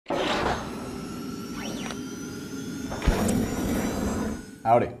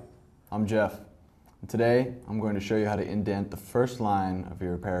Howdy, I'm Jeff, and today I'm going to show you how to indent the first line of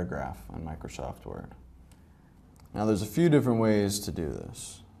your paragraph on Microsoft Word. Now there's a few different ways to do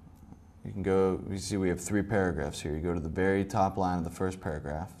this. You can go, you see we have 3 paragraphs here. You go to the very top line of the first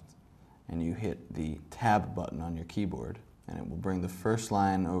paragraph and you hit the Tab button on your keyboard and it will bring the first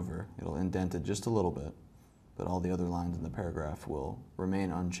line over. It'll indent it just a little bit, but all the other lines in the paragraph will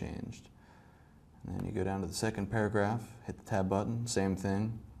remain unchanged. And then you go down to the second paragraph, hit the Tab button, same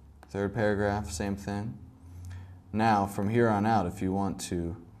thing. Third paragraph, same thing. Now, from here on out, if you want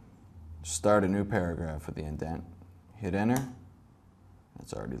to start a new paragraph with the indent, hit Enter.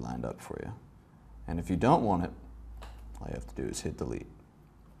 It's already lined up for you. And if you don't want it, all you have to do is hit Delete.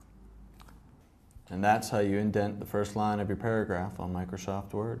 And that's how you indent the first line of your paragraph on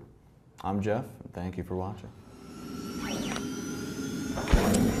Microsoft Word. I'm Jeff, and thank you for watching.